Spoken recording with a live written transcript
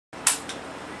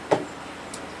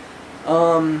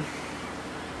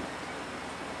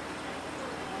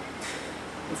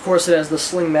Of course it has the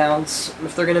sling mounts.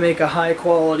 If they're going to make a high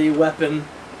quality weapon,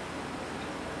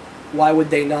 why would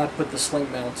they not put the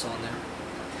sling mounts on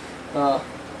there?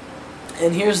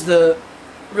 And here's the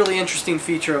really interesting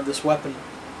feature of this weapon.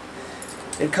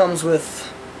 It comes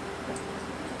with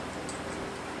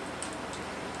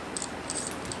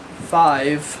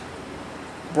 5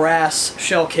 brass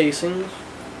shell casings,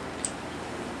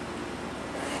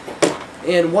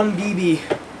 and 1 BB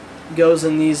goes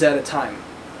in these at a time.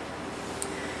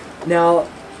 Now,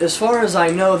 as far as I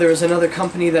know, there's another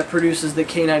company that produces the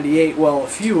K98, well, a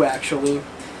few actually.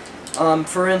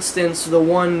 For instance, the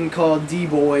one called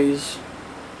D-Boys,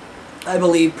 I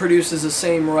believe, produces the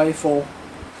same rifle,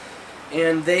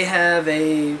 and they have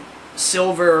a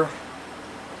silver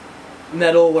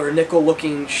metal or nickel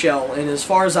looking shell, and as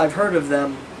far as I've heard of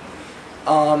them,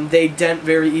 they dent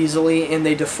very easily and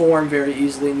they deform very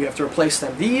easily and you have to replace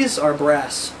them. These are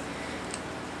brass.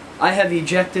 I have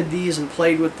ejected these and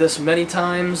played with this many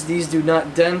times. These do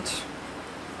not dent.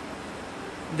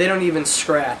 They don't even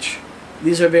scratch.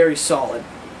 These are very solid.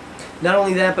 Not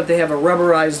only that, but they have a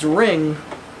rubberized ring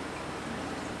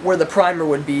where the primer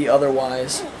would be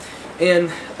otherwise.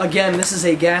 And again, this is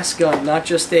a gas gun, not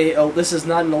just this is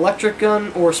not an electric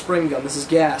gun or a spring gun, this is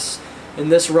gas.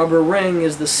 And this rubber ring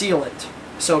is the sealant,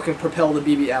 so it can propel the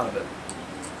BB out of it.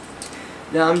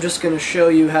 Now I'm just going to show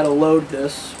you how to load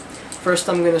this. First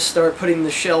I'm going to start putting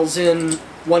the shells in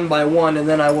one by one, and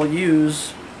then I will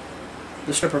use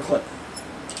the stripper clip.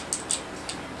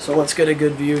 So let's get a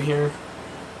good view here.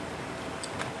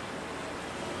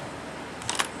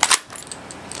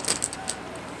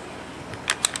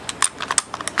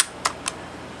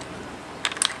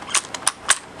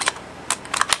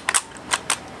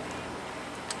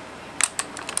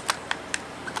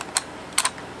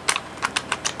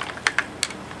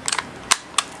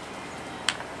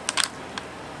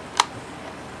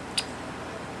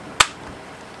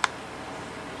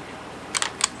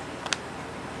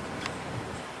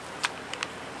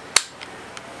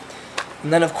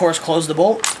 And then, of course, close the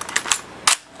bolt.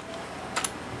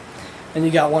 And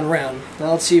you got 1 round.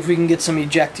 Now let's see if we can get some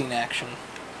ejecting action.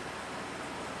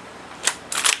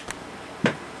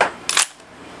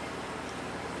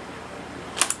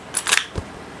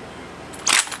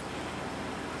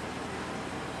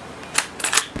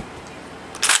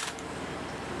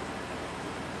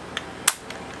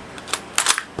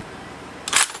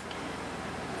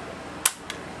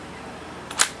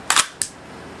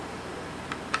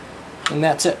 And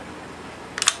that's it.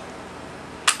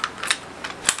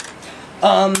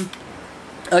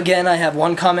 Again, I have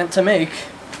one comment to make,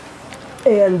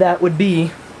 and that would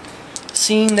be,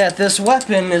 seeing that this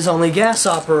weapon is only gas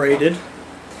operated,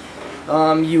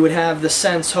 you would have the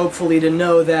sense, hopefully, to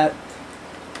know that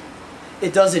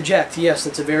it does eject. Yes,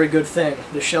 it's a very good thing.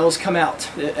 The shells come out.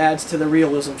 It adds to the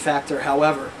realism factor.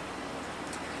 However,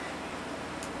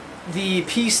 the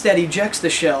piece that ejects the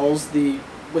shells,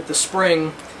 with the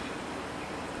spring,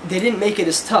 they didn't make it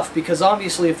as tough, because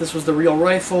obviously if this was the real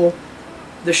rifle,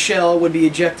 the shell would be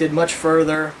ejected much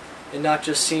further and not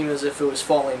just seem as if it was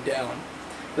falling down.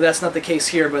 But that's not the case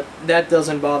here, but that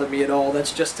doesn't bother me at all.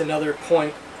 That's just another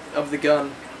point of the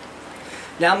gun.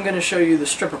 Now I'm going to show you the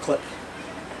stripper clip.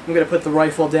 I'm going to put the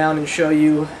rifle down and show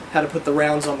you how to put the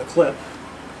rounds on the clip.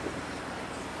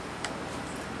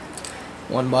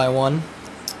 One by one.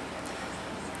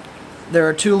 There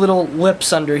are 2 little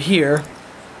lips under here.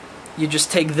 You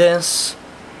just take this,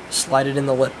 slide it in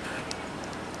the lip.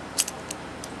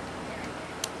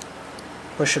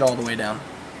 Push it all the way down.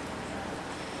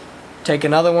 Take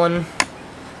another one.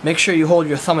 Make sure you hold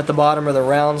your thumb at the bottom or the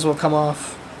rounds will come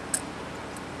off.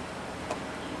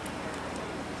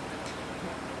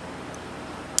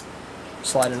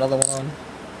 Slide another one on.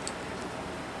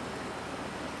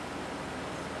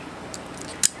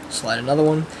 Slide another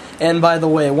one. And by the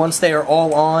way, once they are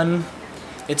all on,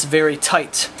 it's very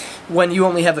tight. When you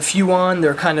only have a few on,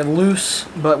 they're kind of loose,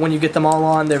 but when you get them all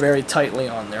on, they're very tightly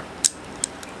on there.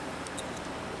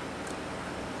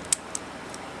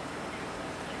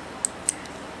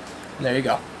 And there you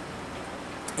go.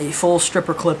 A full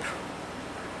stripper clip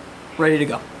ready to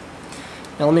go.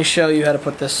 Now let me show you how to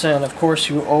put this in. Of course,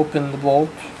 you open the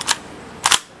bolt.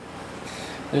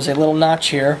 There's a little notch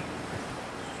here.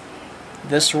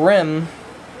 This rim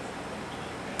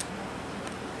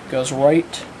goes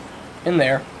right in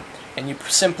there, and you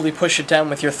simply push it down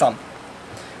with your thumb.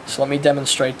 So let me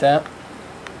demonstrate that.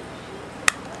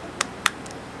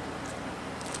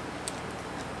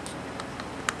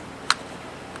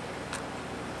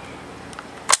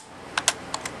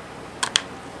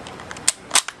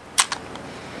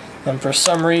 and for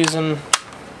some reason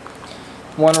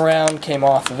one round came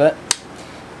off of it.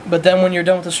 But then when you're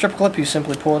done with the strip clip, you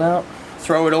simply pull it out,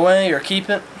 throw it away or keep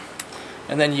it,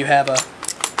 and then you have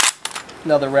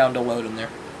another round to load in there.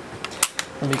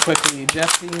 Let me quickly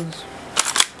eject these.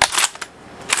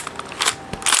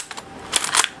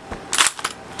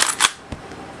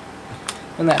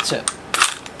 And that's it.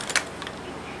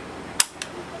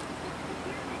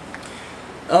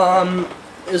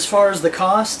 As far as the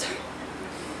cost,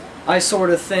 I sort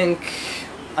of think,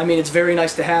 I mean, it's very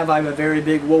nice to have. I'm a very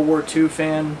big World War II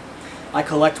fan. I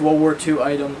collect World War II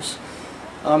items.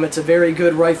 It's a very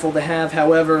good rifle to have.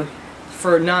 However,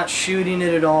 for not shooting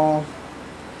it at all,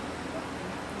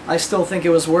 I still think it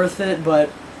was worth it,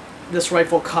 but this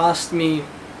rifle cost me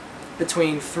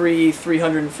between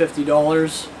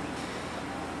 $350.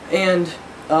 And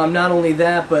not only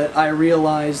that, but I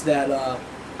realized that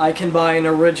I can buy an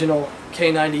original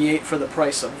K98 for the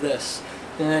price of this.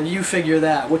 And you figure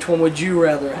that. Which one would you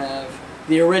rather have?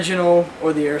 The original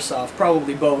or the airsoft?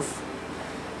 Probably both.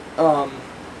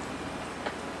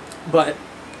 But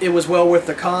it was well worth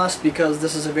the cost because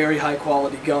this is a very high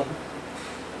quality gun.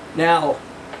 Now,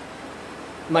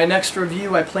 my next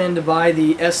review, I plan to buy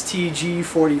the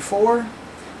STG-44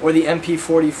 or the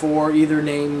MP-44. Either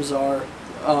names are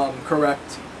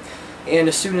correct. And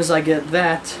as soon as I get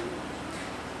that,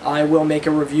 I will make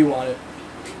a review on it.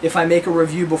 If I make a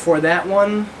review before that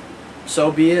one,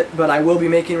 so be it, but I will be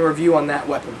making a review on that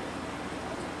weapon.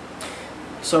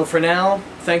 So for now,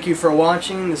 thank you for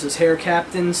watching. This is Hair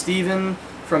Captain Steven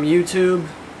from YouTube,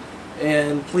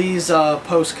 and please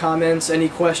post comments, any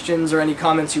questions or any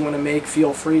comments you want to make,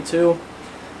 feel free to,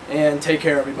 and take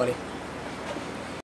care everybody.